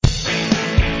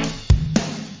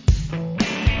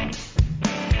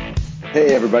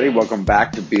Hey everybody, welcome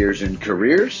back to Beers and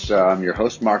Careers. I'm your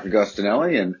host, Mark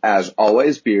Agostinelli, and as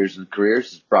always, Beers and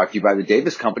Careers is brought to you by the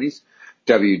Davis Companies,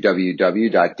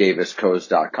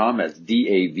 www.daviscos.com. That's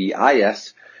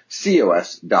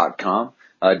DAVISCOS.com.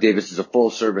 Davis is a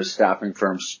full-service staffing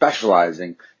firm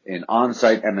specializing in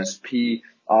on-site MSP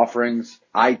offerings,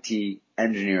 IT,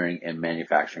 engineering, and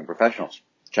manufacturing professionals.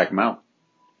 Check them out.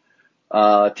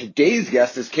 Today's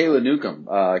guest is Kayla Newcome.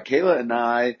 Kayla and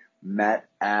I met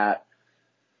at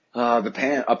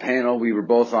a panel we were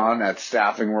both on at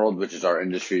Staffing World, which is our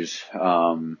industry's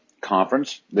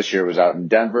conference. This year was out in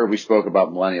Denver. We spoke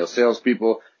about millennial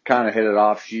salespeople, kind of hit it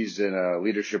off. She's in a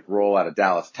leadership role out of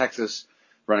Dallas, Texas,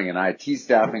 running an IT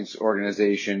staffing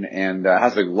organization, and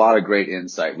has a lot of great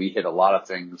insight. We hit a lot of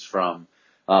things from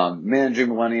managing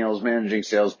millennials, managing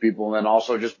salespeople, and then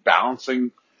also just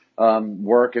balancing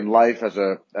work and life as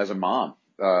a mom.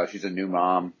 She's a new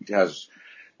mom. She has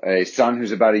a son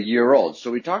who's about a year old. So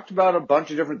we talked about a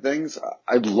bunch of different things.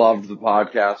 I loved the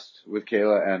podcast with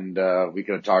Kayla, and we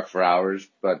could have talked for hours,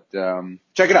 but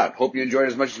check it out. Hope you enjoyed it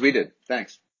as much as we did.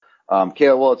 Thanks.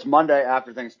 Kayla, well, it's Monday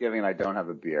after Thanksgiving, and I don't have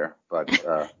a beer, but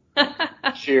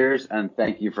cheers, and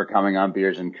thank you for coming on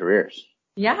Beers and Careers.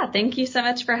 Yeah, thank you so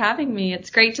much for having me.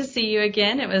 It's great to see you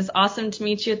again. It was awesome to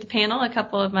meet you at the panel a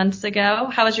couple of months ago.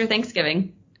 How was your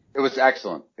Thanksgiving? It was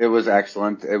excellent. It was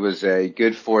a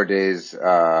good 4 days.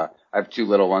 I have two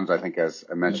little ones, I think, as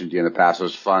I mentioned to you in the past. It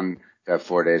was fun to have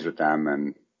 4 days with them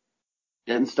and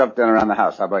getting stuff done around the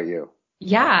house. How about you?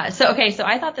 Yeah. So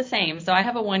I thought the same. So I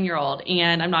have a 1-year-old,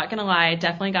 and I'm not going to lie, I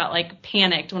definitely got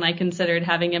panicked when I considered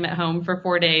having him at home for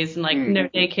 4 days and no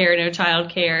daycare, no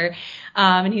childcare.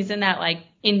 And he's in that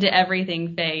into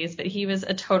everything phase, but he was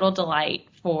a total delight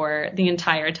for the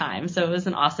entire time. So it was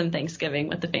an awesome Thanksgiving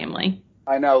with the family.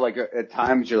 I know, at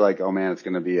times you're like, oh man, it's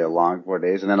going to be a long 4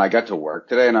 days. And then I got to work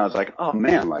today and I was like, oh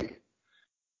man,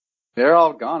 they're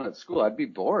all gone at school. I'd be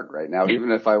bored right now,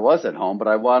 even if I was at home, but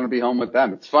I want to be home with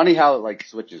them. It's funny how it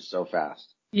switches so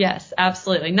fast. Yes,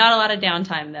 absolutely. Not a lot of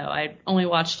downtime though. I only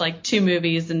watched 2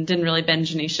 movies and didn't really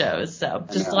binge any shows. So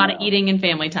just a lot of eating and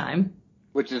family time.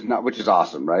 Which is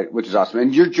awesome, right? Which is awesome.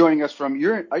 And you're joining us are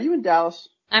you in Dallas?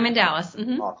 I'm in Dallas.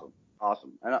 Mm-hmm.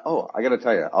 Awesome. And I got to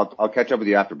tell you, I'll catch up with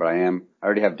you after, but I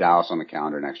already have Dallas on the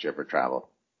calendar next year for travel.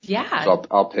 Yeah. So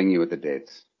I'll ping you with the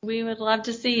dates. We would love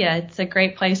to see you. It's a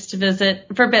great place to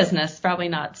visit for business. Probably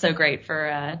not so great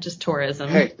for just tourism.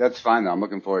 Hey, that's fine though. I'm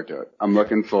looking forward to it.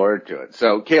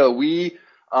 So Kayla, we,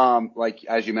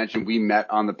 as you mentioned, we met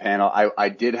on the panel.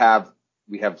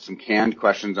 We have some canned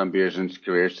questions on Beers and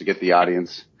Careers to get the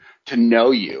audience to know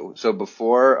you. So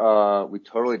before, we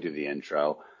totally do the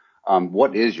intro,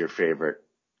 what is your favorite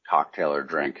cocktail or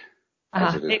drink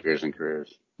as it is Beers and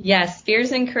Careers? Yes,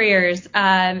 Beers and Careers.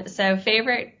 So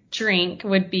favorite drink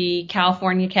would be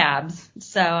California Cabs.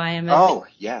 So I am a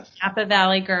Napa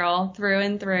Valley girl through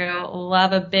and through.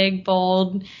 Love a big,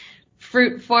 bold,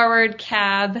 fruit-forward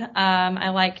cab. I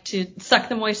like to suck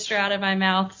the moisture out of my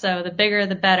mouth, so the bigger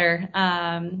the better.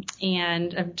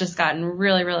 And I've just gotten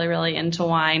really, really, really into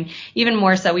wine. Even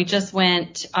more so, we just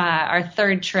went our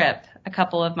 3rd trip a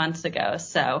couple of months ago.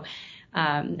 So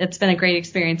it's been a great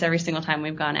experience every single time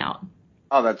we've gone out.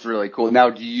 Oh, that's really cool. Now,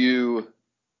 do you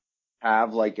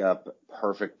have a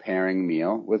perfect pairing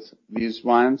meal with these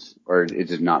wines, or it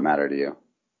does not matter to you?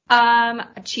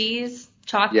 Cheese,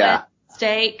 chocolate. Yeah.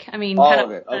 Steak. I mean, all of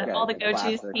it. Okay. All the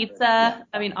go-tos. Pizza. Yeah.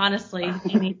 I mean, honestly,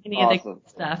 any awesome. Of the good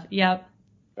stuff. Yep.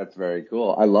 That's very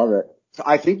cool. I love it. So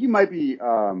I think you might be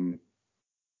one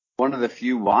of the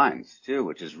few wines too,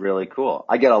 which is really cool.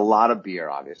 I get a lot of beer,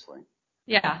 obviously.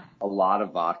 Yeah. A lot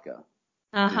of vodka.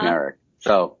 Generic.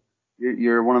 So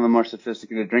you're one of the more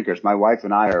sophisticated drinkers. My wife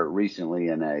and I are recently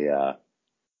in a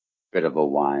bit of a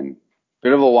wine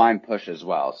push as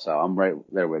well. So I'm right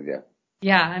there with you.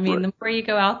 Yeah, I mean, the more you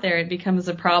go out there, it becomes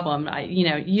a problem.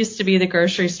 Used to be the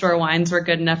grocery store wines were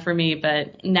good enough for me,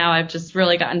 but now I've just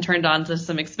really gotten turned on to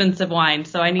some expensive wine.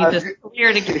 So I need this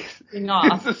beer to get thing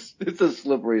off. It's a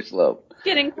slippery slope.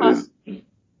 Getting costly.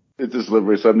 It's a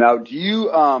slippery slope. Now, do you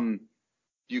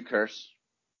curse?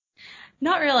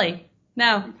 Not really.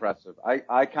 No. Impressive.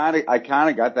 I kind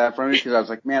of got that from you because I was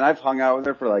like, man, I've hung out with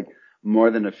her for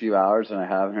more than a few hours and I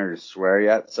haven't heard her swear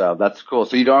yet. So that's cool.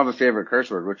 So you don't have a favorite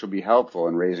curse word, which will be helpful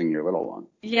in raising your little one.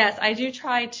 Yes, I do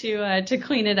try to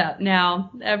clean it up now.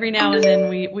 Every now and then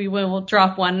we will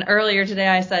drop one. Earlier today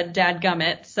I said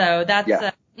dadgummit. So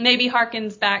that's maybe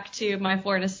harkens back to my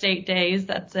Florida State days.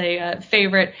 That's a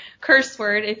favorite curse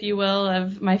word, if you will,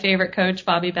 of my favorite coach,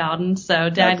 Bobby Bowden.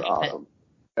 So dadgummit. That's awesome.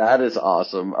 That is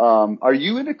awesome. Are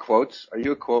you into quotes? Are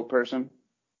you a quote person?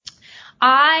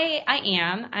 I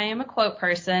am a quote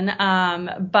person,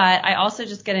 but I also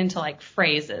just get into like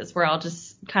phrases where I'll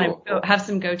just kind of have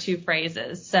some go-to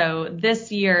phrases. So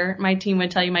this year, my team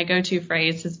would tell you my go-to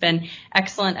phrase has been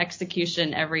excellent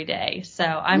execution every day. So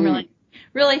I'm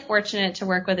really fortunate to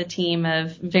work with a team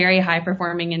of very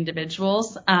high-performing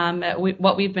individuals.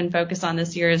 What we've been focused on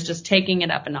this year is just taking it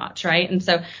up a notch, right? And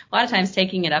so a lot of times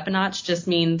taking it up a notch just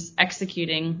means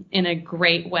executing in a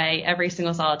great way every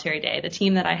single solitary day. The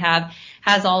team that I have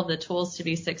has all of the tools to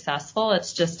be successful.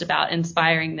 It's just about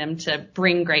inspiring them to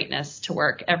bring greatness to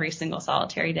work every single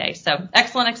solitary day. So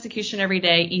excellent execution every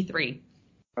day, E3.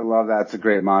 I love that. It's a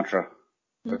great mantra.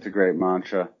 That's a great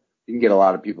mantra. You can get a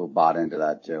lot of people bought into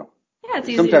that too. Yeah, it's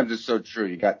easy. Sometimes it's so true.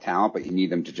 You got talent, but you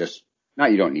need them to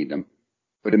you don't need them,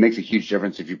 but it makes a huge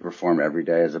difference if you perform every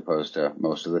day as opposed to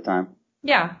most of the time.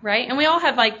 Yeah, right. And we all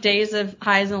have like days of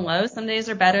highs and lows. Some days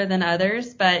are better than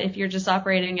others, but if you're just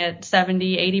operating at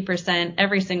 70, 80%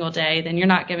 every single day, then you're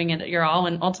not giving it your all,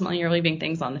 and ultimately you're leaving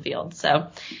things on the field. So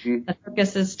the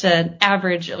focus is to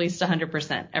average at least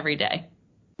 100% every day.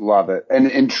 Love it.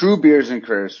 And in true beers and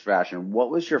careers fashion,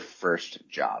 what was your first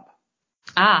job?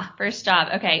 First job.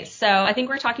 Okay. So I think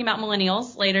we're talking about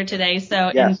millennials later today. So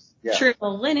in true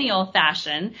millennial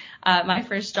fashion, my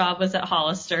first job was at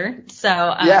Hollister.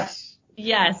 So,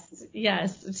 Yes.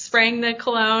 Spraying the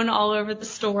cologne all over the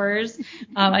stores.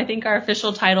 I think our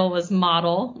official title was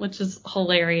model, which is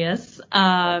hilarious. So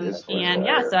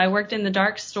I worked in the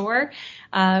dark store,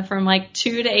 from like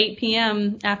 2 to 8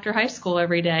 p.m. after high school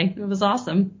every day. It was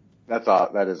awesome.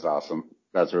 That is awesome.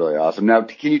 That's really awesome. Now,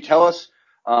 can you tell us,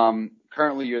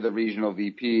 currently you're the regional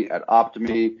VP at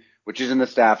Optimi, which is in the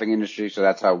staffing industry. So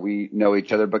that's how we know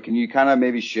each other. But can you kind of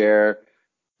maybe share,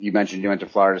 you mentioned you went to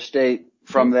Florida State.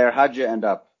 From there, how'd you end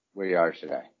up where you are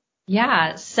today?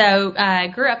 Yeah, so I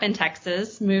grew up in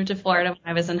Texas, moved to Florida when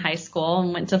I was in high school,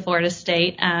 and went to Florida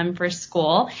State for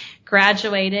school,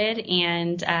 graduated,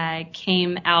 and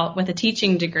came out with a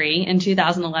teaching degree in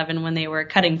 2011 when they were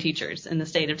cutting teachers in the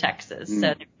state of Texas. So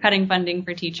they were cutting funding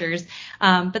for teachers,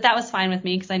 but that was fine with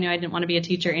me because I knew I didn't want to be a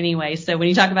teacher anyway. So when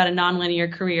you talk about a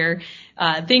nonlinear career,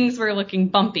 things were looking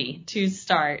bumpy to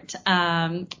start.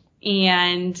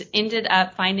 And ended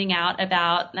up finding out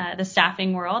about the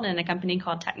staffing world in a company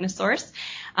called Technosource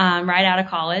right out of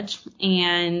college,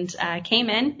 and came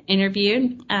in,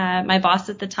 interviewed. My boss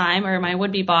at the time, or my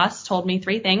would-be boss, told me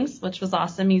 3 things, which was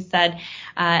awesome. He said,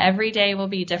 every day will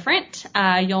be different.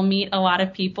 You'll meet a lot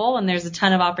of people, and there's a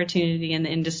ton of opportunity in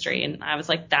the industry. And I was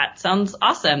like, that sounds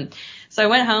awesome. So I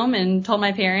went home and told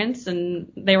my parents,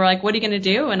 and they were like, what are you going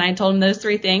to do? And I told them those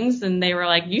 3 things, and they were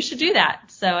like, you should do that.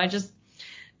 So I just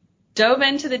dove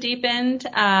into the deep end,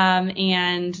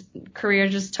 and career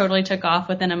just totally took off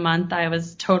within a month. I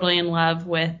was totally in love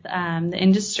with the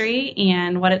industry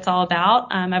and what it's all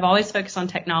about. I've always focused on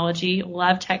technology,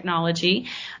 love technology,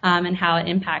 and how it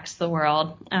impacts the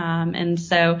world. And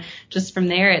so just from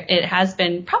there, it has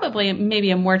been probably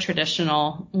maybe a more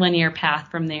traditional linear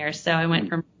path from there. So I went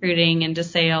from recruiting into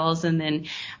sales and then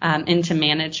into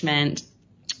management.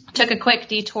 Took a quick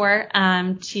detour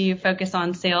to focus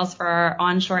on sales for our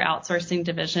onshore outsourcing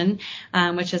division,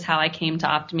 which is how I came to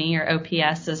Optimi, or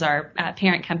OPS as our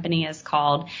parent company is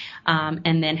called,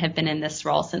 and then have been in this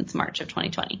role since March of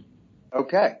 2020.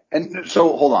 Okay. And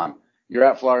so hold on. You're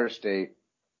at Florida State.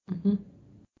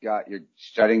 You're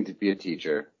studying to be a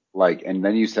teacher. And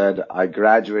then you said, I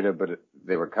graduated, but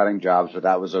they were cutting jobs, but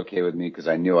that was okay with me because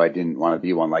I knew I didn't want to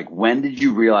be one. When did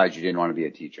you realize you didn't want to be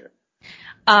a teacher?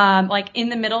 In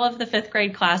the middle of the 5th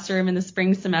grade classroom in the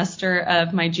spring semester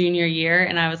of my junior year.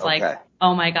 And I was like,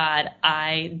 oh my God,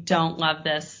 I don't love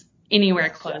this anywhere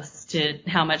close to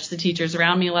how much the teachers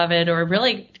around me love it, or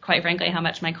really, quite frankly, how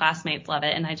much my classmates love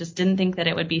it. And I just didn't think that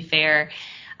it would be fair,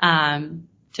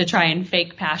 to try and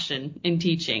fake passion in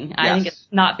teaching. Yes. I think it's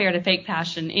not fair to fake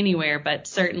passion anywhere, but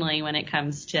certainly when it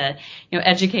comes to,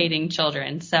 educating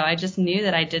children. So I just knew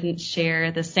that I didn't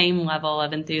share the same level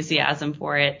of enthusiasm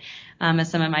for it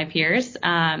as some of my peers,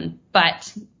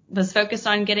 but was focused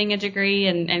on getting a degree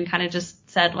and kind of just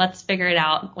said, let's figure it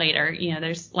out later.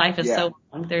 Life is so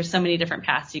long. There's so many different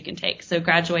paths you can take. So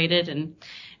graduated and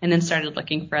then started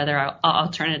looking for other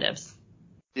alternatives.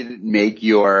 Did it make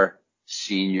your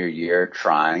senior year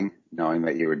trying, knowing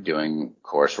that you were doing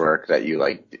coursework that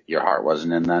your heart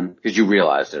wasn't in then? Because you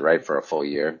realized it, right, for a full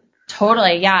year?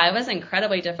 Totally. Yeah, it was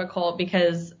incredibly difficult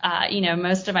because,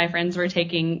 most of my friends were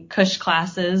taking Cush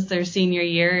classes their senior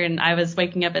year, and I was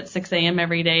waking up at 6 a.m.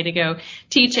 every day to go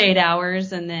teach 8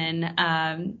 hours and then,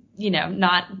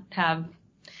 not have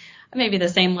maybe the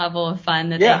same level of fun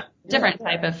that they different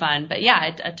type of fun. But yeah,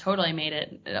 it totally made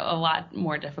it a lot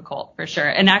more difficult for sure.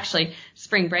 And actually,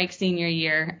 spring break senior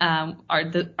year,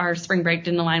 our spring break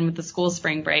didn't align with the school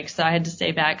spring break, so I had to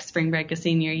stay back spring break a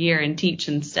senior year and teach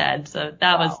instead. So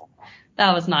that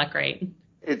was not great.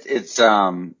 It's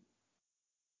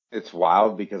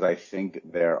wild because I think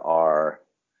there are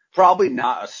probably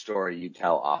not a story you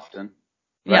tell often,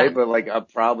 right? Yeah. But like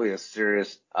probably a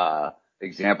serious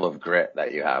example of grit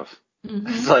that you have. Mm-hmm.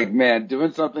 It's like, man,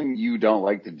 doing something you don't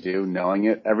like to do, knowing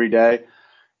it every day,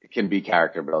 it can be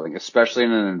character building, especially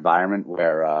in an environment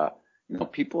where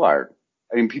people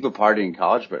party in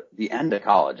college, but the end of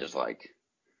college is like,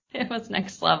 it was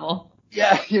next level.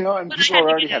 Yeah, and But people I had to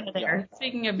already get out have. of there.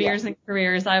 Speaking of beers and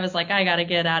careers, I was like, I got to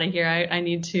get out of here. I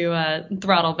need to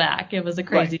throttle back. It was a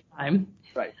crazy time.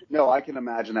 Right. No, I can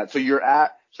imagine that. So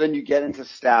then you get into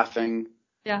staffing.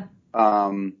 Yeah.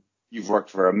 You've worked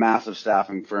for a massive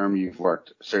staffing firm. You've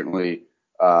worked certainly,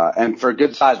 and for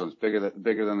good sized ones, bigger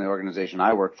than the organization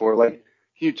I work for. Like,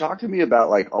 can you talk to me about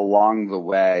like along the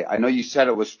way? I know you said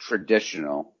it was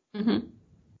traditional,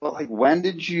 but like when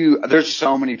did you? There's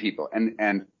so many people,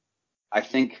 and I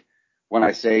think when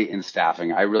I say in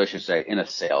staffing, I really should say in a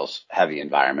sales heavy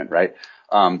environment, right?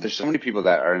 There's so many people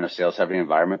that are in a sales heavy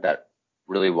environment that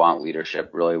really want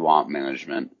leadership, really want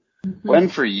management. When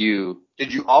for you,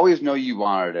 did you always know you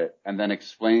wanted it and then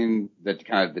explain the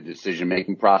kind of the decision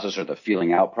making process or the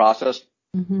feeling out process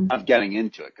of getting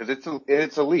into it? Cause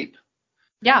it's a leap.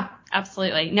 Yeah,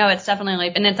 absolutely. No, it's definitely a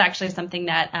leap. And it's actually something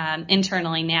that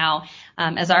internally now,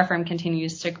 as our firm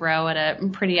continues to grow at a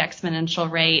pretty exponential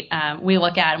rate, we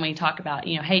look at and we talk about,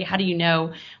 hey, how do you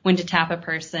know when to tap a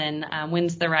person?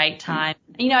 When's the right time?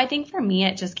 I think for me,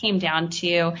 it just came down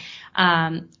to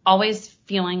always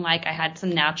feeling like I had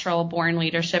some natural born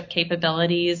leadership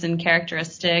capabilities and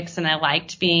characteristics, and I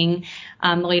liked being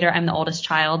the leader. I'm the oldest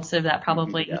child, so that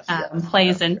probably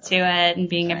plays into it, and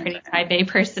being a pretty type A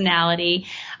personality.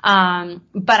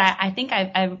 But I think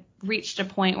I've reached a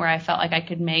point where I felt like I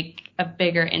could make a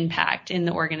bigger impact in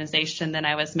the organization than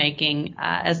I was making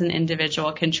as an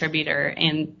individual contributor,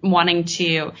 and wanting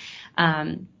to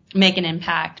make an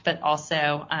impact, but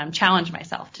also challenge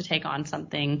myself to take on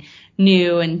something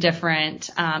new and different.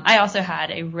 I also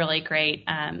had a really great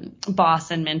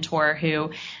boss and mentor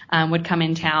who would come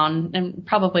in town, and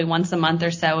probably once a month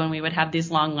or so, and we would have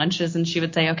these long lunches, and she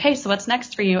would say, okay, so what's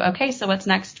next for you? Okay, so what's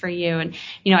next for you? And,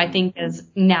 I think as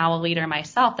now a leader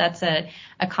myself, that's a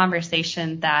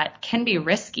conversation that can be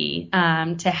risky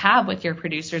to have with your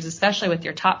producers, especially with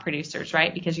your top producers,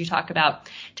 right? Because you talk about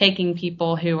taking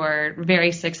people who are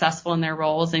very successful in their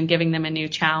roles and giving them a new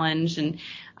challenge, and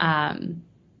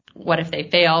what if they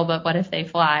fail, but what if they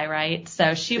fly, right?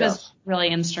 So she was really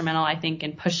instrumental, I think,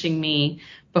 in pushing me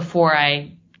before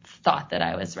I thought that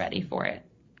I was ready for it.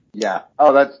 Yeah.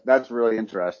 Oh, that's really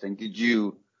interesting.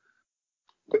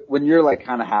 When you're like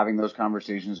kind of having those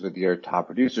conversations with your top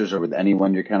producers or with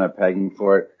anyone you're kind of pegging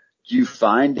for it, do you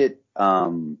find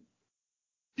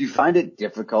it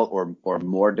difficult or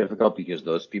more difficult because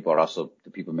those people are also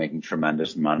the people making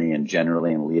tremendous money, and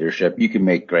generally in leadership, you can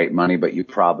make great money, but you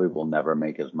probably will never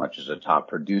make as much as a top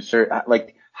producer.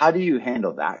 Like, how do you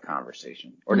handle that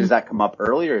conversation? Or does that come up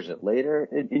earlier? Is it later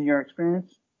in your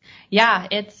experience? Yeah,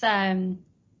 it's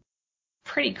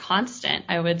pretty constant,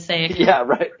 I would say. Yeah,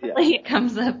 right. Yeah. It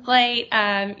comes up late.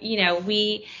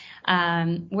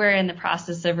 We're in the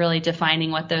process of really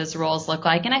defining what those roles look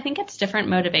like. And I think it's different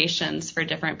motivations for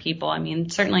different people. I mean,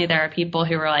 certainly there are people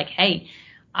who are like, hey,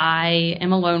 I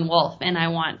am a lone wolf and I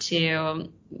want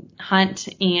to hunt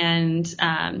and,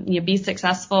 be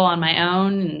successful on my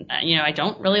own. And, I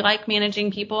don't really like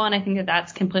managing people. And I think that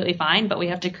that's completely fine, but we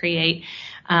have to create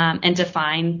and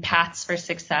define paths for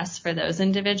success for those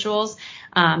individuals.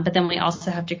 But then we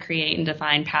also have to create and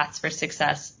define paths for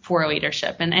success for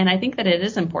leadership. And I think that it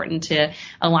is important to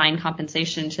align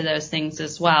compensation to those things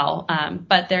as well.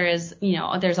 But there is,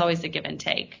 there's always a give and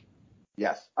take.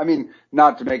 Yes. I mean,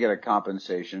 not to make it a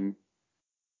compensation,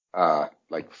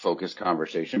 like focused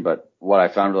conversation, but what I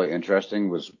found really interesting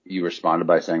was you responded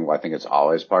by saying, well, I think it's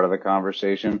always part of the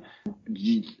conversation.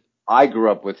 I grew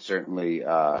up with certainly,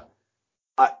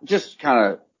 just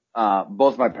kind of,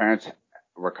 both my parents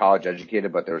were college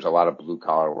educated, but there was a lot of blue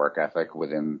collar work ethic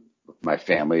within my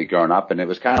family growing up. And it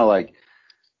was kind of like,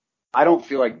 I don't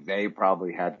feel like they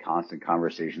probably had constant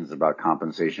conversations about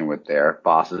compensation with their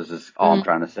bosses is all I'm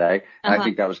trying to say. And I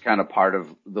think that was kind of part of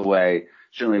the way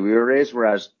certainly we were raised.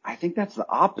 Whereas I think that's the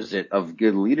opposite of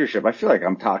good leadership. I feel like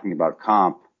I'm talking about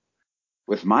comp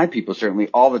with my people certainly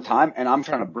all the time. And I'm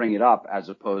trying to bring it up as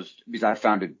opposed because I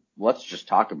found it, let's just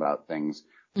talk about things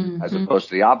as opposed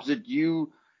to the opposite.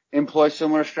 employ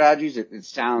similar strategies? It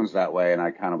sounds that way, and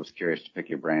I kind of was curious to pick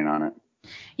your brain on it.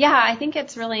 Yeah, I think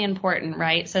it's really important,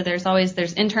 right? So there's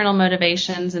internal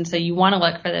motivations. And so you want to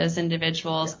look for those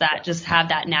individuals that just have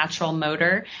that natural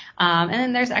motor. And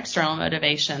then there's external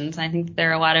motivations. I think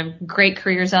there are a lot of great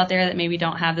careers out there that maybe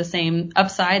don't have the same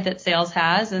upside that sales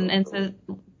has. And so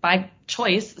by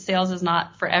choice, sales is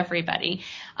not for everybody.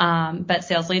 But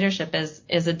sales leadership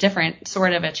is a different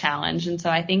sort of a challenge. And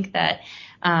so I think that,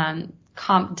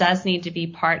 comp does need to be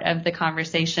part of the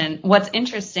conversation. What's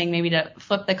interesting, maybe to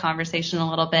flip the conversation a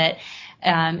little bit,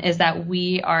 is that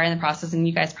we are in the process, and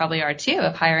you guys probably are too,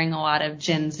 of hiring a lot of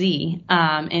Gen Z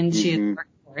into the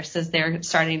workforce as they're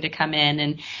starting to come in.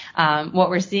 And what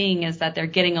we're seeing is that they're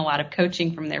getting a lot of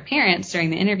coaching from their parents during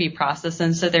the interview process.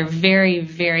 And so they're very,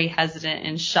 very hesitant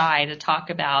and shy to talk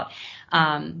about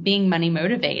being money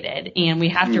motivated. And we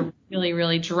have to really,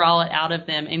 really draw it out of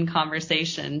them in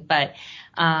conversation. But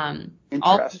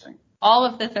interesting. All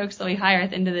of the folks that we hire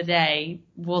at the end of the day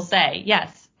will say,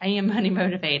 yes, I am money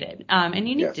motivated. And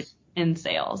you need to be in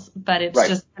sales, but it's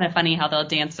just kind of funny how they'll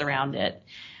dance around it.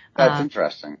 That's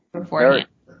interesting. Beforehand.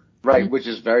 Which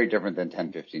is very different than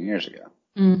 10, 15 years ago.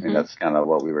 I mean, that's kind of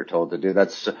what we were told to do.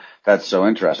 That's so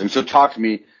interesting. So talk to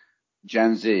me,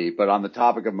 Gen Z, but on the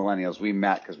topic of millennials, we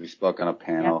met because we spoke on a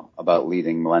panel about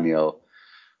leading millennials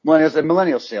and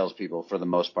millennial salespeople for the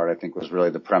most part, I think was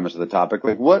really the premise of the topic.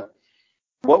 Like what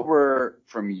were,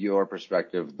 from your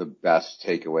perspective, the best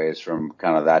takeaways from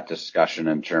kind of that discussion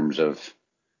in terms of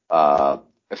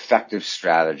effective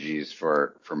strategies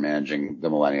for managing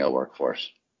the millennial workforce?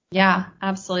 Yeah,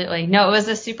 absolutely. No, it was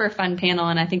a super fun panel,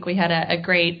 and I think we had a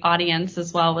great audience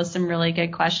as well with some really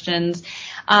good questions.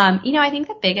 I think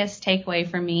the biggest takeaway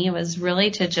for me was really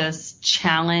to just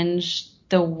challenge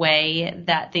the way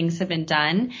that things have been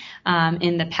done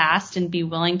in the past and be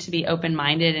willing to be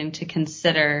open-minded and to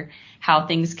consider how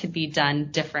things could be done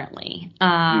differently.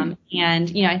 And,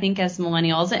 I think as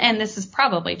millennials, and this is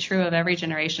probably true of every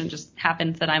generation, just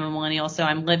happens that I'm a millennial, so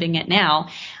I'm living it now.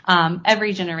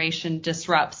 Every generation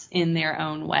disrupts in their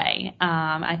own way.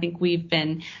 I think we've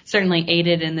been certainly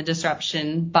aided in the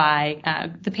disruption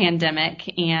by the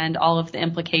pandemic and all of the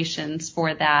implications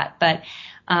for that. But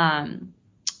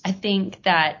I think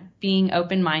that being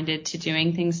open-minded to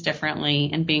doing things differently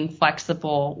and being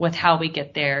flexible with how we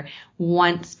get there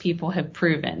once people have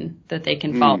proven that they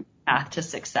can follow the path to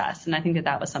success. And I think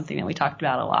that was something that we talked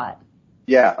about a lot.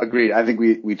 Yeah, agreed. I think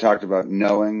we talked about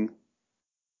knowing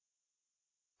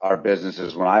our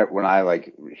businesses. When I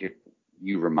like,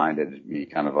 you reminded me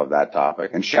kind of that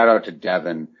topic. And shout out to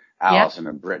Devin, Allison,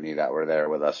 and Brittany that were there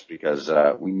with us because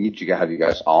we need to have you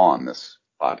guys all on this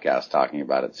podcast talking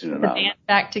about it soon enough. The band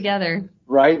back together.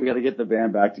 Right. We got to get the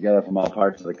band back together from all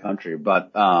parts of the country.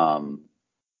 But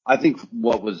I think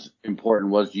what was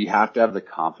important was you have to have the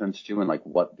confidence too in like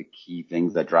what the key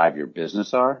things that drive your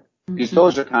business are, because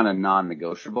those are kind of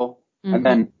non-negotiable. And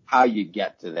then how you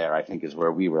get to there, I think, is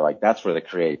where we were like, that's where the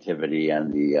creativity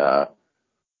and the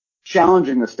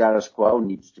challenging the status quo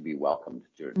needs to be welcomed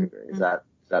to a degree. Is that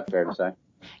fair to say?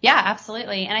 Yeah,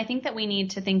 absolutely. And I think that we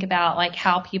need to think about like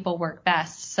how people work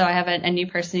best. So I have a new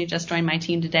person who just joined my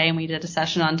team today, and we did a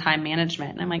session on time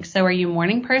management. And I'm like, so are you a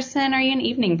morning person? Are you an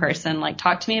evening person? Like,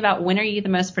 talk to me about when are you the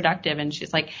most productive? And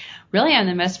she's like, really, I'm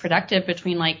the most productive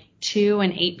between like 2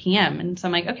 and 8 p.m. And so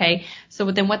I'm like, okay,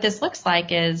 so then what this looks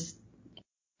like is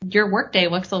your workday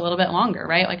looks a little bit longer,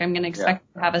 right? Like I'm going to expect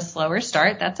to have a slower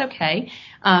start. That's okay.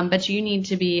 But you need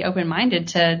to be open-minded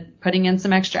to putting in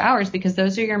some extra hours because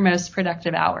those are your most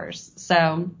productive hours.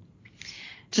 So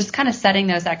just kind of setting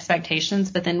those expectations,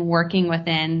 but then working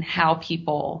within how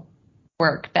people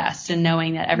work best and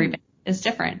knowing that everybody is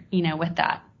different, with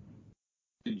that.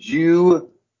 Do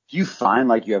you find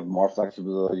like you have more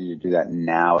flexibility to do that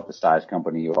now at the size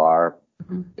company you are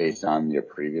based on your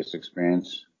previous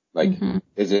experience? Like,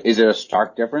 is it a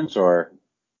stark difference or?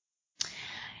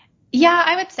 Yeah,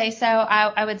 I would say so.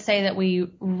 I would say that we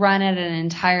run at an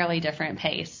entirely different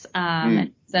pace.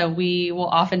 So we will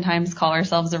oftentimes call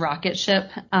ourselves a rocket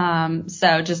ship.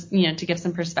 So just, to give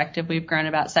some perspective, we've grown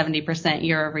about 70%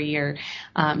 year over year,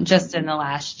 just in the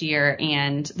last year,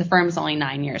 and the firm's only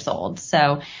 9 years old.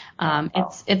 So,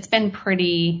 it's been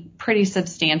pretty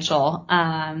substantial,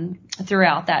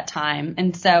 throughout that time.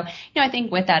 And so, I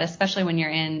think with that, especially when you're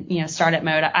in, startup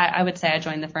mode, I would say I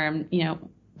joined the firm,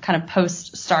 kind of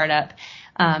post startup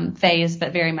phase,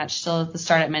 but very much still the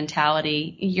startup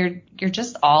mentality. You're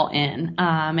just all in,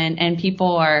 and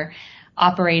people are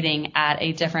operating at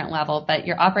a different level, but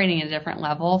you're operating at a different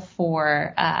level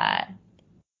for, I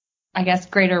guess,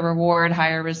 greater reward,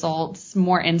 higher results,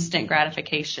 more instant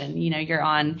gratification. You're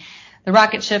on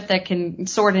rocket ship that can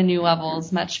soar to new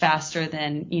levels much faster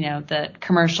than, the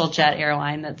commercial jet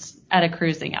airline that's at a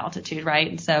cruising altitude, right?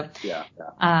 And so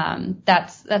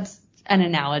that's an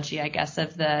analogy, I guess,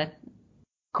 of the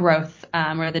growth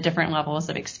or the different levels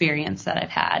of experience that I've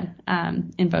had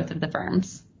in both of the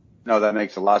firms. No, that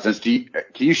makes a lot of sense.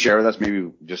 Can you share with us,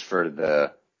 maybe just for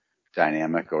the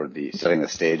dynamic or the setting the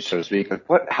stage, so to speak,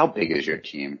 like how big is your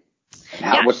team?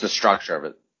 And what's the structure of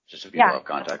it? Just so people have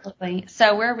context. Absolutely.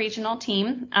 So we're a regional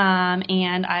team,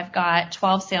 and I've got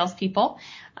 12 salespeople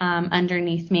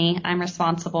underneath me. I'm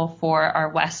responsible for our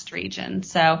West region.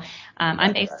 So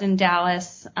I'm based in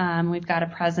Dallas. We've got a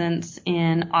presence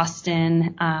in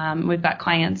Austin. We've got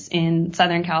clients in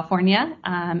Southern California,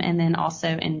 and then also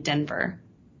in Denver.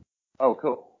 Oh,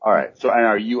 cool. All right. So, and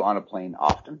are you on a plane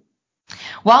often?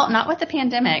 Well, not with the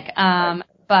pandemic,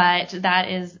 but that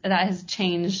has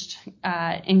changed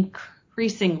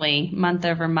increasingly month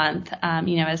over month,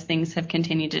 as things have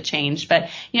continued to change. But,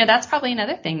 that's probably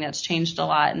another thing that's changed a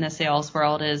lot in the sales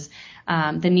world is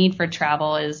the need for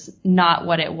travel is not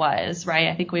what it was, right?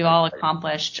 I think we've all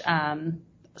accomplished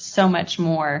so much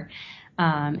more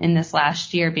in this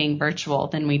last year being virtual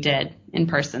than we did in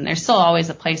person. There's still always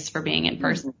a place for being in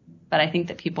person, but I think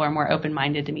that people are more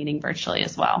open-minded to meeting virtually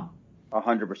as well.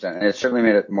 100%. And it certainly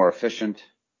made it more efficient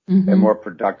and more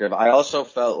productive. I also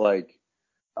felt like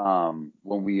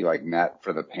when we met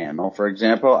for the panel, for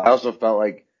example, I also felt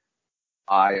like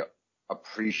I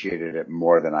appreciated it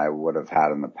more than I would have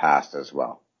had in the past as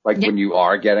well. When you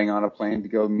are getting on a plane to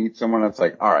go meet someone, it's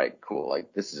like, all right, cool.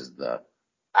 Like this is the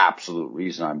absolute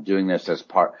reason I'm doing this as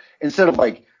instead of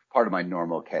part of my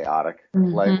normal chaotic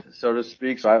life, so to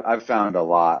speak. So I've found a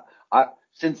lot.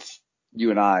 Since you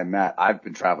and I met, I've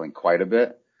been traveling quite a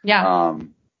bit. Yeah.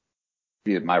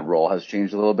 My role has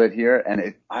changed a little bit here,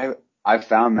 and I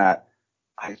found that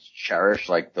I cherish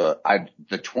the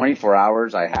 24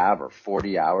 hours I have or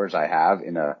 40 hours I have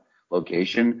in a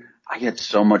location. I get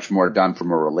so much more done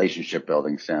from a relationship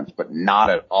building sense, but not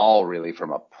at all really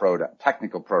from a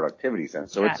technical productivity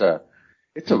sense. So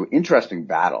it's an interesting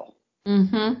battle. But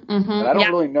I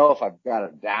don't really know if I've got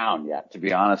it down yet, to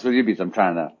be honest with you, because I'm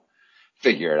trying to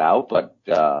figure it out. But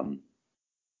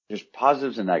there's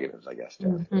positives and negatives, I guess.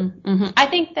 I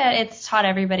think that it's taught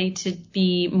everybody to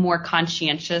be more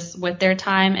conscientious with their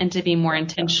time and to be more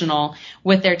intentional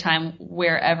with their time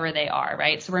wherever they are,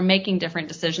 right? So we're making different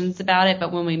decisions about it,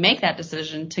 but when we make that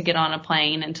decision to get on a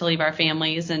plane and to leave our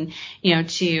families and,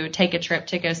 to take a trip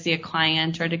to go see a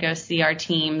client or to go see our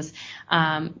teams,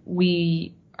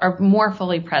 we are more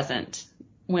fully present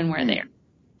when we're there.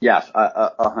 Yes,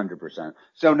 100%.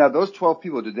 So now those 12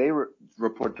 people, did they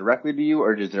report directly to you,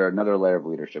 or is there another layer of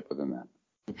leadership within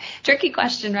that? Tricky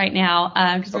question right now,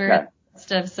 because we're in the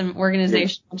midst of some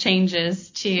organizational changes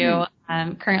to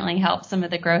currently help some of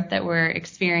the growth that we're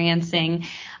experiencing.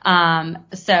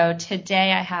 So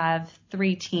today I have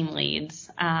 3 team leads,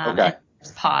 and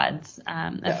there's pods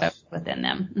of folks within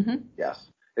them. Yes,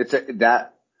 it's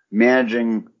that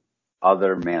managing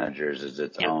other managers is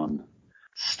its own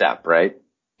step, right?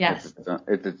 Yes.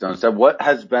 It's its own step. What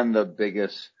has been the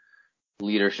biggest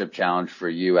leadership challenge for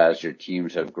you as your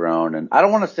teams have grown? And I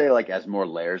don't want to say as more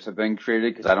layers have been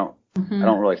created, because I don't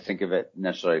really think of it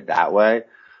necessarily that way,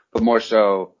 but more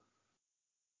so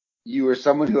you were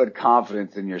someone who had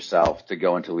confidence in yourself to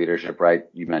go into leadership, right?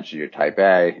 You mentioned your type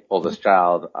A, oldest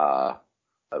child. That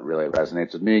really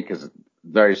resonates with me because it's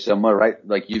very similar, right?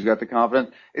 You've got the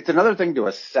confidence. It's another thing to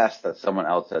assess that someone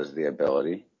else has the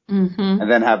ability. And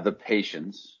then have the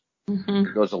patience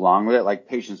that goes along with it.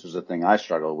 Patience was a thing I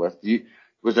struggled with.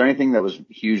 Was there anything that was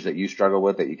huge that you struggled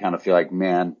with that you kind of feel like,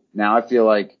 man, now I feel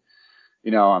like,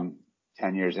 I'm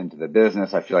 10 years into the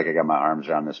business. I feel like I got my arms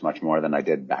around this much more than I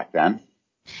did back then?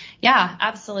 Yeah,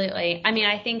 absolutely. I mean,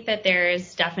 I think that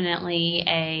there's definitely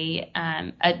a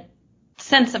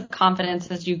sense of confidence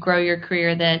as you grow your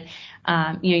career that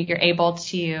you're able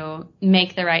to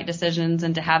make the right decisions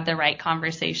and to have the right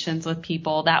conversations with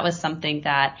people. That was something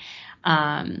that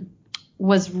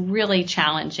was really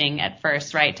challenging at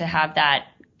first, right? To have that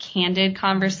candid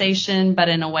conversation, but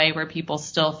in a way where people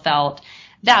still felt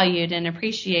valued and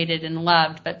appreciated and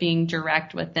loved, but being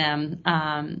direct with them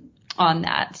on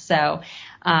that. So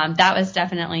that was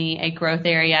definitely a growth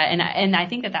area. And I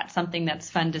think that that's something that's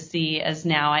fun to see, as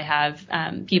now I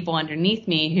have people underneath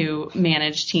me who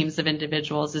manage teams of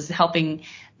individuals, is helping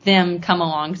them come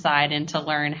alongside and to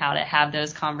learn how to have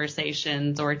those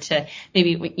conversations, or to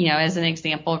maybe, as an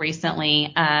example,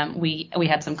 recently, we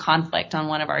had some conflict on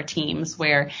one of our teams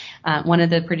where, one of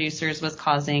the producers was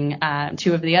causing,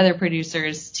 two of the other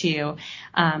producers to,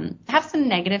 have some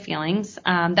negative feelings,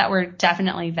 that were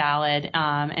definitely valid.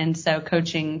 And so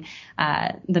coaching,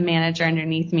 the manager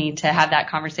underneath me to have that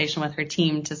conversation with her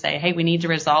team to say, hey, we need to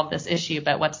resolve this issue,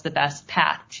 but what's the best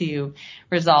path to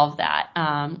resolve that?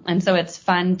 And so it's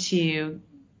fun to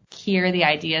hear the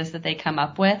ideas that they come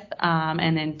up with,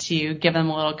 and then to give them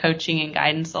a little coaching and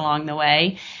guidance along the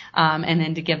way, and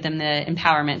then to give them the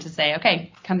empowerment to say,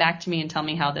 okay, come back to me and tell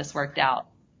me how this worked out.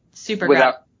 Super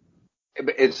great.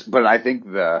 But I think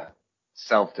the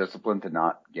self-discipline to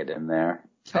not get in there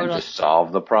Totally. and just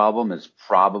solve the problem is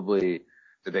probably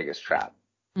the biggest trap.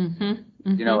 Mm-hmm,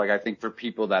 mm-hmm. Like I think for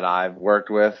people that I've worked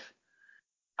with,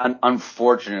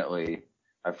 unfortunately,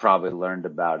 I've probably learned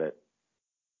about it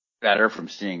better from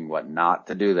seeing what not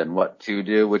to do than what to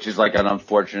do, which is like an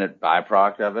unfortunate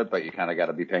byproduct of it, but you kind of got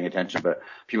to be paying attention. But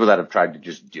people that have tried to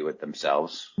just do it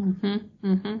themselves,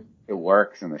 it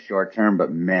works in the short term,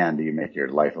 but man, do you make your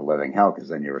life a living hell, because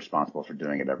then you're responsible for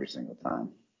doing it every single time.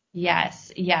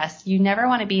 Yes. You never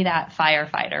want to be that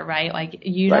firefighter, right? Like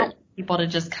you don't want people to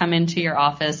just come into your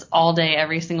office all day,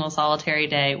 every single solitary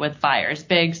day with fires,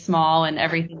 big, small, and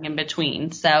everything in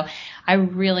between. So I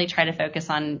really try to focus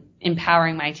on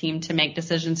empowering my team to make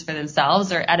decisions for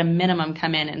themselves, or at a minimum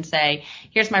come in and say,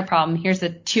 here's my problem. Here's the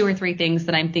 2 or 3 things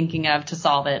that I'm thinking of to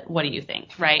solve it. What do you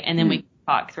think? Right. And then we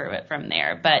talk through it from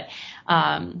there. But,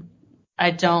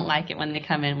 I don't like it when they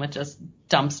come in with just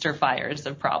dumpster fires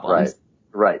of problems.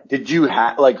 Right. Did you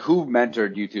have, who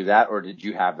mentored you through that, or did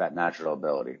you have that natural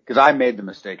ability? Because I made the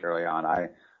mistake early on.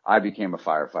 I became a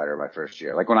firefighter my first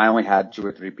year. Like when I only had 2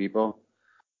 or 3 people,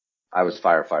 I was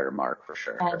firefighter Mark for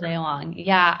sure. All day long.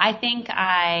 Yeah. I think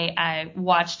I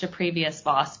watched a previous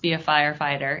boss be a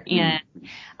firefighter,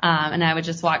 and I would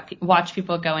just watch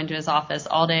people go into his office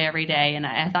all day, every day. And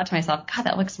I thought to myself, God,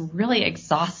 that looks really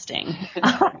exhausting.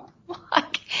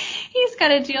 He's got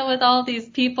to deal with all these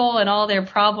people and all their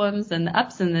problems and the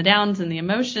ups and the downs and the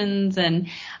emotions. And,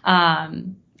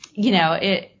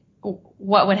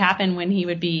 what would happen when he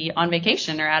would be on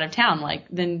vacation or out of town? Like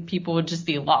then people would just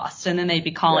be lost, and then they'd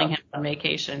be calling him on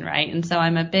vacation. Right. And so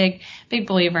I'm a big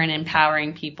believer in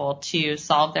empowering people to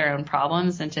solve their own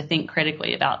problems and to think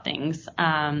critically about things.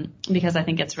 Because I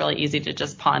think it's really easy to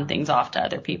just pawn things off to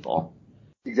other people.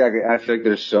 Exactly. I feel like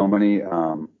there's so many,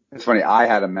 it's funny. I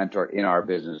had a mentor in our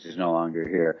business who's no longer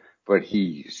here, but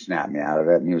he snapped me out of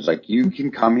it. And he was like, you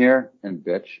can come here and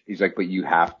bitch. He's like, but you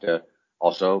have to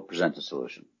also present a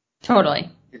solution. Totally.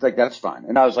 He's like, that's fine.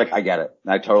 And I was like, I get it.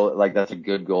 And I totally, that's a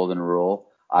good golden rule.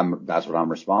 That's what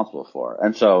I'm responsible for.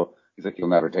 And so he's like, you'll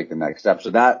never take the next step. So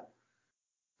that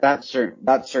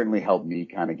certainly helped me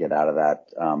kind of get out of that,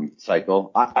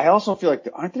 cycle. I also feel like,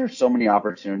 aren't there so many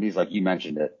opportunities? Like you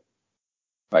mentioned it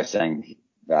by saying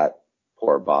that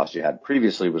poor boss you had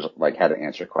previously was like, had to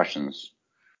answer questions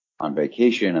on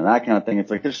vacation and that kind of thing. It's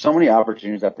like, there's so many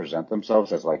opportunities that present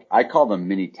themselves as like, I call them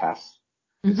mini tests.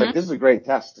 It's like, this is a great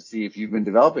test to see if you've been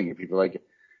developing it. People like,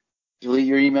 delete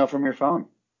your email from your phone.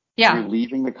 Yeah. You're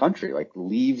leaving the country,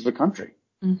 leave the country.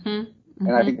 And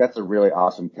I think that's a really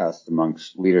awesome test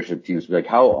amongst leadership teams to be like,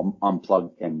 how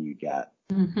unplugged can you get?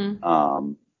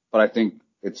 But I think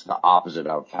it's the opposite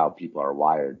of how people are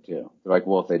wired too. They're like,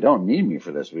 well, if they don't need me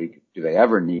for this week, do they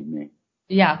ever need me?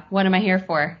 Yeah. What am I here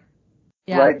for?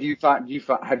 Yeah. Right.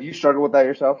 Have you struggled with that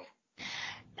yourself?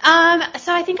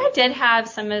 So I think I did have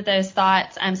some of those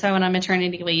thoughts. So I went on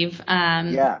maternity leave,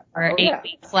 for 8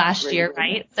 weeks last year,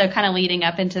 right? So kind of leading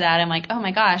up into that, I'm like, oh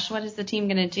my gosh, what is the team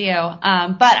going to do?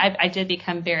 But I did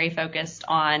become very focused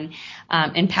on,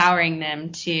 empowering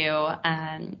them to,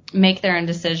 make their own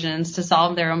decisions, to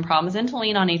solve their own problems, and to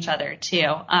lean on each other too.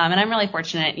 And I'm really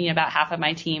fortunate, about half of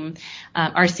my team,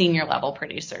 are senior level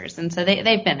producers. And so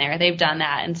they've been there, they've done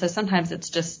that. And so sometimes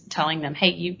it's just telling them, hey,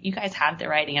 you guys have the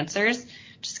right answers.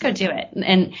 Just go do it.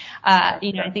 And,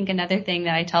 I think another thing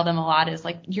that I tell them a lot is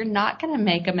like, you're not going to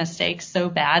make a mistake so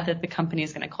bad that the company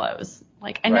is going to close.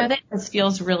 Like, I know that this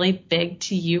feels really big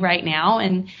to you right now.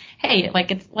 And hey,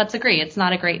 let's agree, it's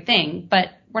not a great thing,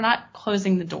 but we're not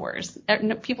closing the doors.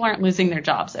 People aren't losing their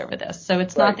jobs over this. So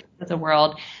it's not the end of the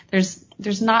world.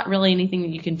 There's not really anything that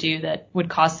you can do that would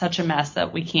cause such a mess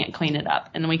that we can't clean it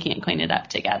up, and we can't clean it up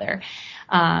together.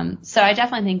 So I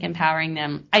definitely think empowering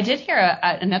them. I did hear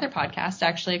another podcast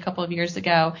actually a couple of years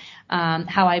ago,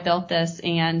 How I Built This,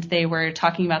 and they were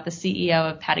talking about the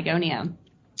CEO of Patagonia,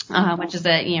 which is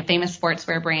a famous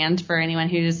sportswear brand. For anyone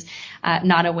who's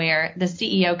not aware, the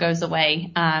CEO goes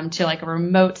away to like a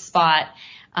remote spot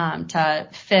to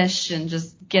fish and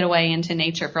just get away into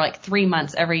nature for like 3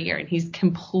 months every year. And he's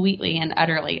completely and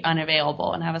utterly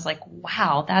unavailable. And I was like,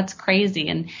 wow, that's crazy.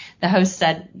 And the host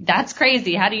said, that's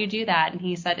crazy. How do you do that? And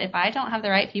he said, if I don't have the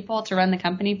right people to run the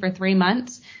company for 3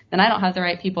 months, then I don't have the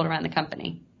right people to run the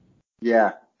company.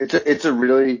 Yeah. It's a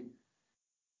really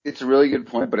good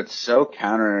point, but it's so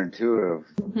counterintuitive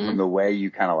from the way you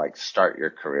kind of like start your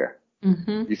career.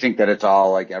 You think that it's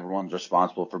all like everyone's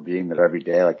responsible for being there every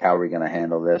day. Like, how are we going to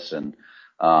handle this? And,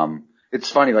 it's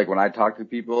funny, like when I talk to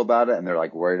people about it and they're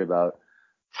like worried about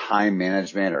time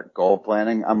management or goal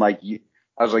planning, I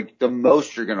was like, the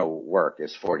most you're going to work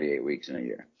is 48 weeks in a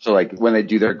year. So like when they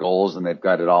do their goals and they've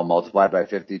got it all multiplied by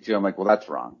 52, I'm like, well, that's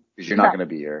wrong because you're not going to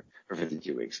be here for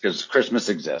 52 weeks because Christmas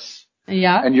exists.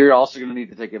 Yeah. And you're also going to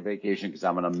need to take a vacation because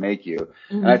I'm going to make you.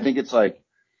 And I think it's like,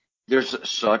 there's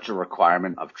such a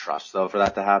requirement of trust though for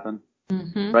that to happen,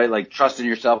 right? Like trust in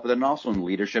yourself, but then also in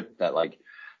leadership that like,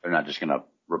 they're not just going to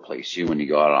replace you when you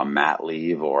go out on mat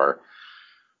leave or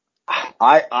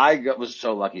I was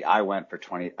so lucky. I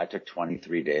took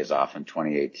 23 days off in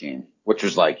 2018, which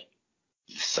was like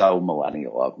so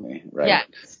millennial of me, right?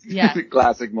 Yeah.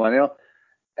 Classic millennial.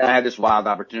 And I had this wild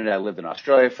opportunity. I lived in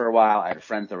Australia for a while. I had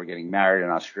friends that were getting married in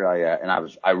Australia and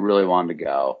I really wanted to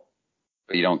go,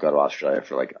 but you don't go to Australia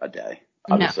for like a day,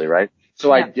 obviously, right?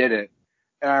 So I did it.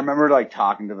 And I remember like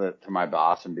talking to my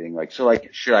boss and being like, so like,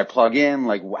 should I plug in?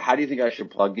 Like, how do you think I should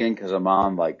plug in? Cause I'm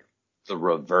on like the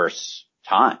reverse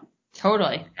time.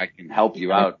 Totally. I can help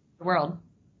you out. The world.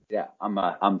 Yeah.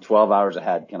 I'm 12 hours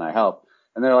ahead. Can I help?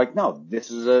 And they're like, no, this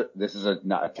is a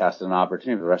not a test and an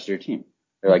opportunity for the rest of your team.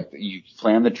 They're like, you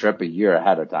plan the trip a year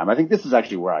ahead of time. I think this is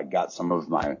actually where I got some of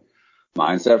my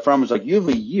mindset from. It's like, you have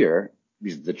a year,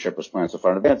 because the trip was planned so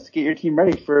far in advance, to get your team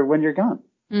ready for when you're gone.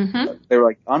 They were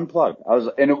like, unplug.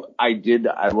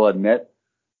 I will admit,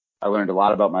 I learned a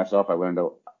lot about myself. I learned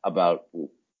about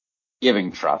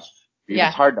giving trust. Because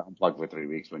it's hard to unplug for 3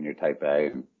 weeks when you're type A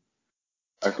and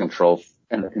a control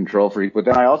freak. But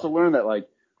then I also learned that like,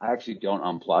 I actually don't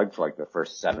unplug for like the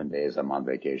first 7 days I'm on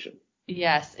vacation.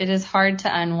 Yes, it is hard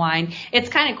to unwind. It's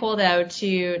kind of cool though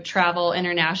to travel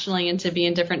internationally and to be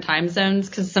in different time zones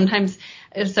because sometimes,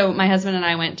 so my husband and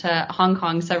I went to Hong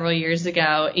Kong several years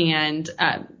ago and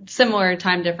similar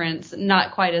time difference,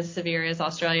 not quite as severe as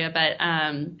Australia, but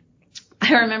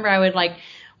I remember I would like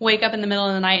wake up in the middle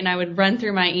of the night and I would run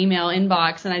through my email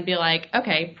inbox and I'd be like,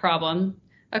 okay, problem.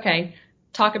 Okay,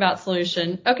 talk about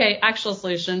solution. Okay, actual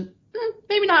solution.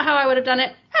 Maybe not how I would have done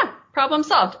it. Problem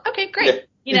solved. Okay, great. Yeah.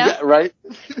 You know, yeah, right?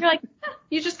 You're like,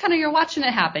 you just kind of, you're watching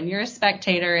it happen. You're a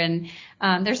spectator and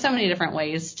there's so many different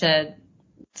ways to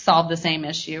solve the same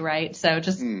issue, right? So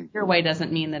just your way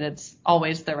doesn't mean that it's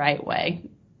always the right way.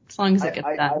 As long as it gets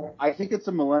done. I think it's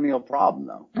a millennial problem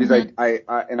though. Because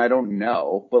I don't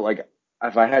know, but like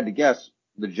if I had to guess,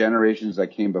 the generations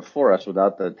that came before us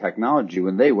without the technology,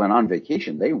 when they went on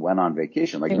vacation, they went on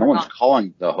vacation. Like no one's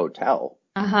calling the hotel.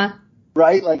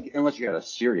 Right? Like, unless you had a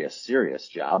serious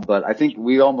job. But I think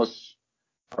we almost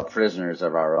are prisoners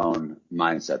of our own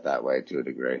mindset that way to a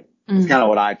degree. It's kind of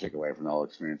what I took away from the whole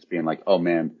experience, being like, oh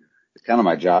man, it's kind of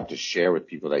my job to share with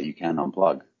people that you can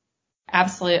unplug.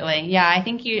 Absolutely. Yeah, I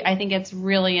think it's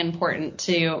really important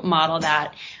to model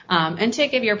that, and to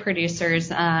give your producers,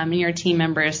 and your team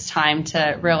members time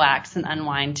to relax and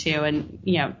unwind too. And,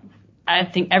 you know, I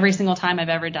think every single time I've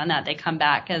ever done that, they come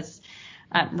back as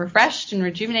refreshed and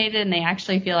rejuvenated, and they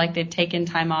actually feel like they've taken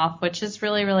time off, which is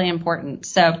really, really important.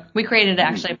 So we created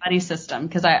actually a buddy system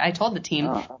because I told the team,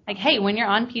 like, hey, when you're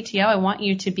on PTO, I want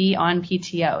you to be on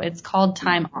PTO. It's called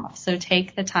time off. So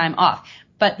take the time off.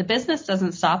 But the business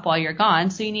doesn't stop while you're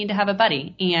gone, so you need to have a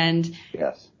buddy. And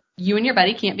you and your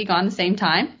buddy can't be gone the same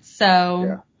time.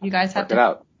 So you guys have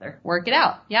to work it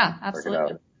out. Yeah,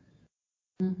 absolutely.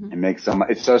 It makes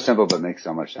it's so simple, but makes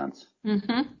so much sense.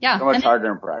 Yeah. So much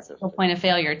harder in practice. No point of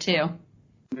failure too.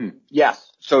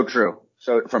 Yes. So true.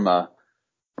 So from a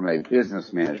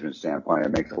business management standpoint,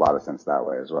 it makes a lot of sense that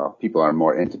way as well. People are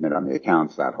more intimate on the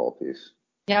accounts, that whole piece.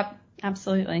 Yep.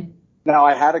 Absolutely. Now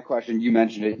I had a question. You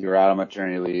mentioned it. You're out on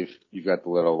maternity leave. You've got the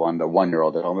little one, the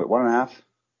 1-year-old at home at 1.5.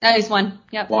 Oh, he's 1.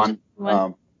 Yep. 1.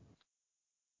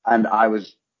 And I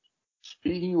was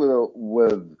speaking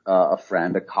with a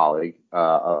friend, a colleague,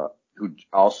 who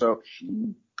also,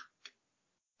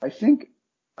 I think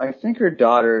her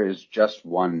daughter is just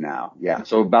 1 now. Yeah.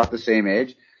 So about the same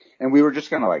age. And we were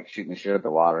just kind of like shooting the shit at the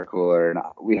water cooler. And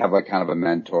we have like kind of a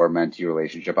mentor-mentee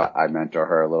relationship. I mentor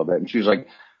her a little bit. And she was like,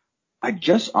 I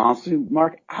just honestly,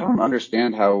 Mark, I don't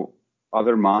understand how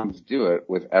other moms do it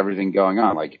with everything going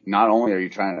on. Like, not only are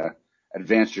you trying to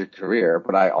advance your career,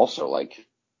 but I also like,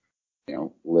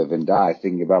 live and die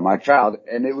thinking about my child.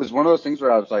 And it was one of those things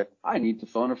where I was like, I need to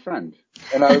phone a friend.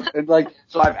 And I was and like,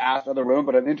 so I've asked other women,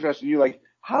 but I'm interested in you, like,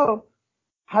 how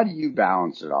do you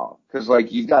balance it all? Cause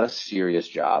like, you've got a serious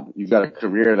job. You've got a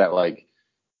career that like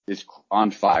is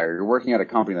on fire. You're working at a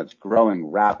company that's growing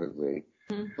rapidly,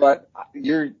 but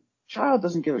your child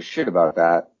doesn't give a shit about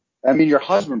that. I mean, your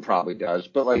husband probably does,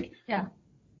 but like, Yeah.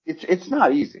 It's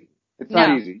not easy. It's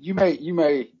not easy. You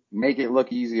may make it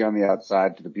look easy on the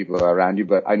outside to the people around you,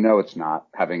 but I know it's not,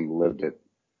 having lived it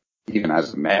even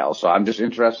as a male. So I'm just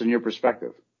interested in your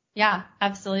perspective. Yeah,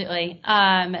 absolutely.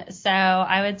 So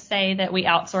I would say that we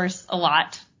outsource a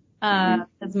lot,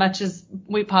 as much as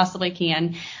we possibly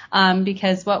can,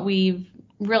 because what we've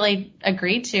really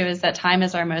agreed to is that time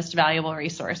is our most valuable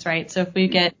resource, right? So if we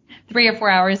get 3 or 4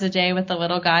 hours a day with the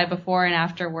little guy before and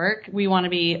after work, we want to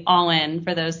be all in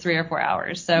for those 3 or 4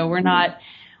 hours. So we're not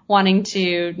wanting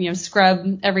to,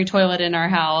 scrub every toilet in our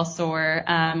house or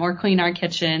clean our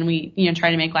kitchen. We,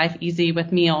 try to make life easy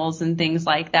with meals and things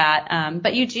like that.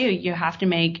 But you have to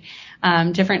make,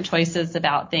 different choices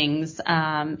about things,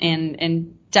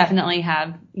 and definitely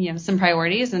have, some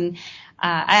priorities. And,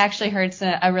 I actually heard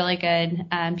a really good,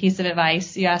 piece of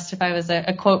advice. You asked if I was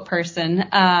a quote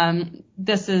person.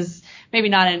 This is maybe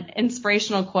not an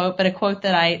inspirational quote, but a quote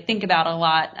that I think about a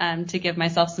lot, to give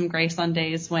myself some grace on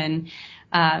days when,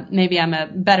 maybe I'm a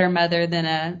better mother than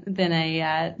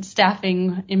a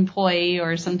staffing employee,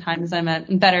 or sometimes I'm a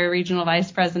better regional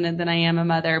vice president than I am a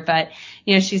mother. But,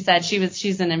 she said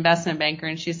she's an investment banker,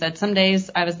 and she said some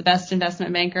days I was the best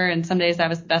investment banker and some days I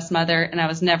was the best mother, and I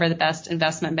was never the best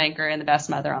investment banker and the best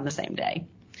mother on the same day.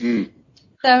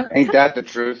 So ain't that the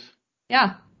truth?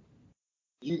 Yeah.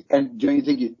 And do you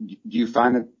think do you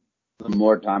find that the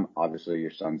more time, obviously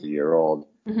your son's a year old,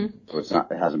 so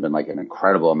it hasn't been like an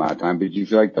incredible amount of time, but do you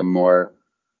feel like the more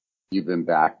you've been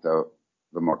back, the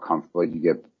more comfortable you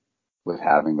get with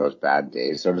having those bad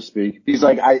days, so to speak? Because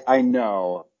like, I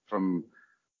know from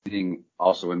being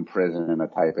also in prison in a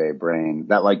type A brain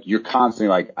that like, you're constantly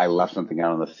like, I left something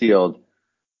out on the field.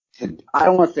 I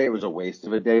don't want to say it was a waste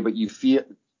of a day, but you feel,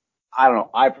 I don't know,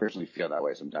 I personally feel that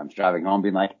way sometimes, driving home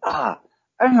being like, I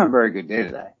didn't have a very good day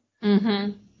today.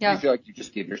 Do you feel like you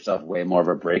just give yourself way more of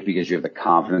a break because you have the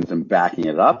confidence in backing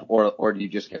it up, or do you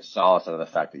just get solace out of the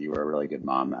fact that you were a really good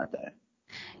mom that day?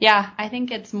 Yeah, I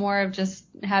think it's more of just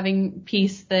having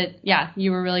peace that,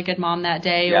 you were a really good mom that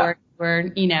day, or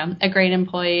were, a great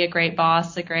employee, a great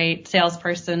boss, a great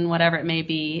salesperson, whatever it may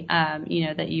be,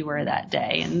 that you were that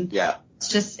day. And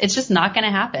it's just not going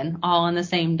to happen all in the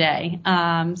same day.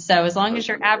 So as long as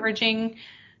you're averaging,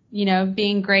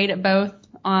 being great at both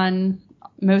on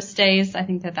most days, I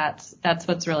think that's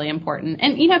what's really important.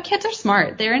 And, kids are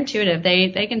smart. They're intuitive.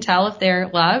 They can tell if they're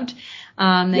loved.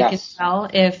 They can tell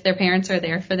if their parents are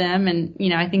there for them. And,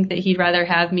 I think that he'd rather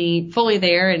have me fully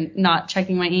there and not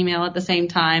checking my email at the same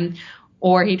time,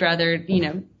 or he'd rather,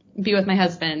 be with my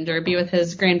husband or be with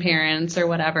his grandparents or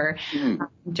whatever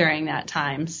during that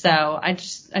time. So I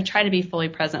try to be fully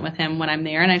present with him when I'm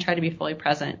there, and I try to be fully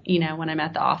present, when I'm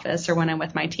at the office or when I'm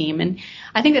with my team. And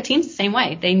I think the team's the same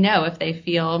way. They know if they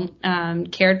feel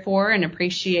cared for and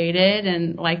appreciated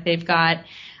and like they've got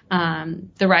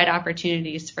the right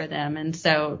opportunities for them. And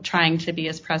so trying to be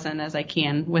as present as I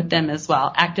can with them as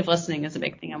well. Active listening is a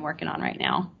big thing I'm working on right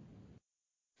now.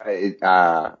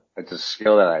 It's a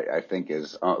skill that I think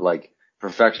is like,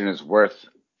 perfection is worth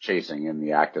chasing in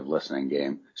the active listening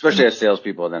game, especially as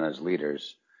salespeople and then as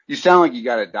leaders. You sound like you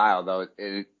got it dialed, though.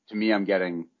 To me, I'm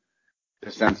getting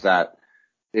the sense that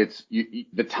it's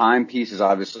the time piece is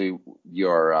obviously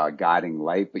your guiding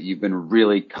light, but you've been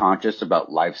really conscious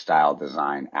about lifestyle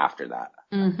design after that.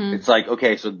 It's like,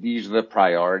 okay, so these are the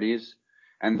priorities.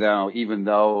 And even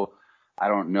though I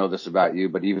don't know this about you,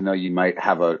 but even though you might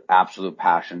have an absolute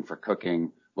passion for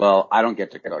cooking, well, I don't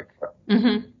get to cook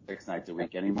 6 nights a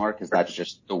week anymore, because that's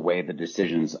just the way the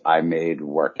decisions I made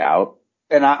work out.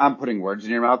 And I'm putting words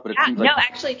in your mouth, but it seems like... No,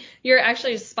 actually, you're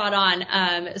actually spot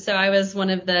on. So I was one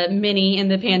of the many in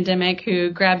the pandemic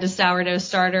who grabbed a sourdough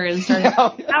starter and started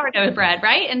sourdough bread,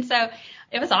 right? And so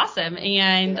it was awesome.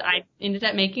 And I ended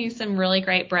up making some really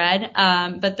great bread.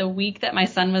 But the week that my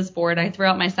son was born, I threw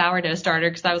out my sourdough starter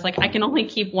because I was like, I can only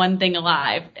keep one thing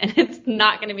alive, and it's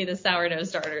not going to be the sourdough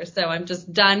starter. So I'm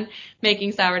just done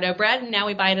making sourdough bread, and now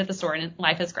we buy it at the store, and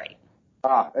life is great.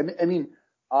 I mean,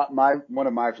 one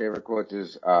of my favorite quotes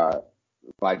is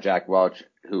by Jack Welch,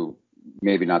 who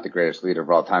maybe not the greatest leader of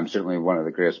all time, certainly one of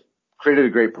the greatest, created a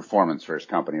great performance for his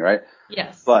company, right?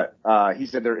 Yes. But he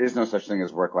said there is no such thing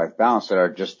as work-life balance. There are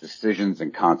just decisions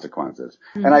and consequences.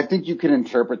 And I think you can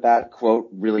interpret that quote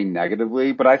really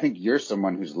negatively, but I think you're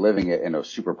someone who's living it in a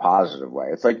super positive way.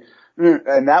 It's like,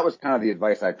 And that was kind of the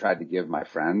advice I tried to give my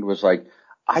friend was like,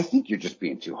 I think you're just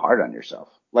being too hard on yourself.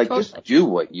 Like, totally. Just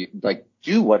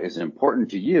do what is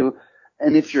important to you.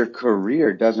 And if your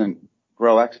career doesn't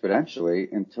grow exponentially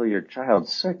until your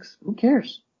child's 6, who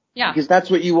cares? Yeah. Because that's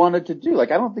what you wanted to do.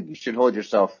 Like, I don't think you should hold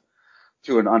yourself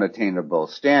to an unattainable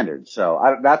standard. So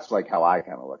that's like how I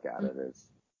kind of look at it is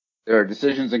there are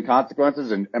decisions and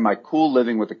consequences, and am I cool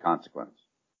living with the consequence?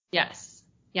 Yes.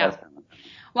 Yeah.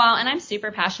 Well, and I'm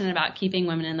super passionate about keeping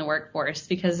women in the workforce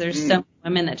because there's so many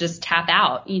women that just tap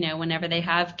out, whenever they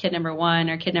have kid number 1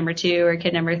 or kid number 2 or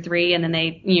kid number 3, and then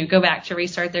they, go back to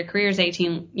restart their careers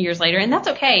 18 years later. And that's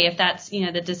okay if that's,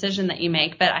 the decision that you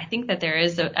make. But I think that there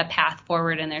is a path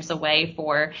forward and there's a way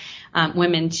for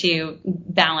women to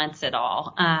balance it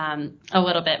all a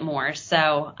little bit more.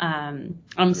 So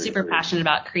I'm super passionate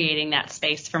about creating that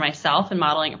space for myself and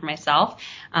modeling it for myself,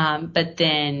 but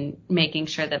then making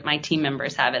sure that my team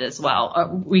members have it as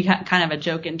well. We kind of a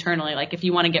joke internally, like if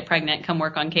you want to get pregnant, come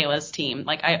work on Kayla's team.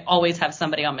 Like I always have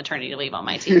somebody on maternity leave on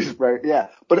my team. Right. Yeah.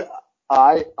 But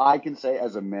I can say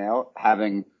as a male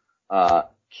having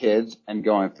kids and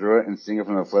going through it and seeing it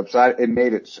from the flip side, it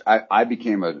made it, I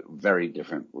became a very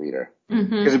different leader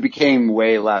because it became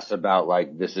way less about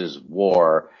like, this is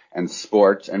war and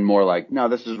sports and more like, no,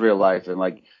 this is real life. And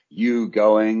like you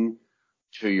going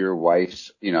to your wife's,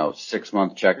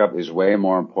 6-month checkup is way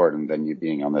more important than you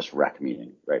being on this rec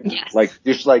meeting right now. Yes. Like,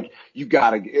 just like you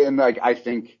gotta, and like, I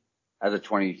think as a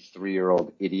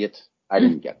 23-year-old idiot, I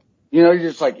didn't get it.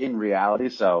 Just like in reality.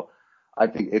 So I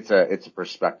think it's a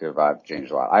perspective I've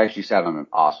changed a lot. I actually sat on an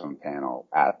awesome panel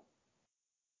at,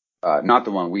 not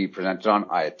the one we presented on.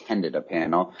 I attended a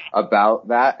panel about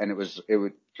that and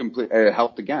it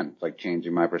helped again, like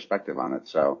changing my perspective on it.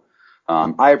 So,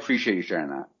 I appreciate you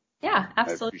sharing that. Yeah,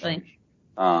 absolutely.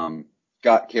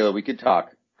 Kayla, we could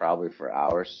talk probably for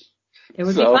hours. It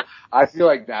would be fun. I feel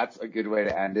like that's a good way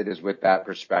to end it is with that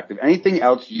perspective. Anything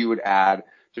else you would add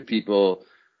to people?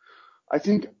 I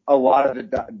think a lot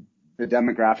of the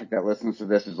demographic that listens to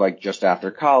this is like just after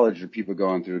college or people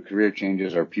going through career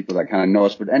changes or people that kind of know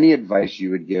us. But any advice you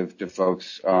would give to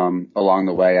folks along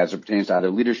the way as it pertains to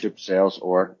either leadership, sales,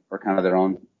 or kind of their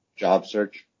own job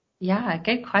search? Yeah,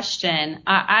 good question.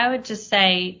 I would just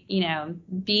say,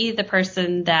 be the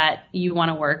person that you want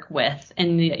to work with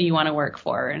and you want to work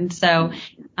for. And so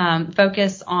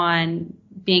focus on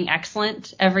being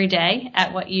excellent every day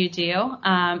at what you do.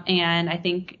 And I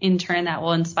think in turn that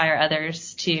will inspire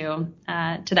others to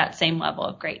that same level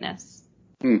of greatness.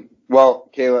 Well,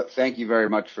 Kayla, thank you very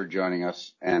much for joining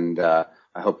us. And I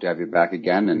hope to have you back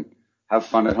again and have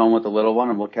fun at home with the little one,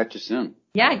 and we'll catch you soon.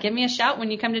 Yeah, give me a shout when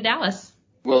you come to Dallas.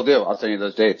 Will do. I'll send you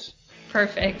those dates.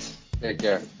 Perfect. Take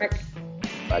care. Rick.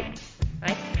 Bye.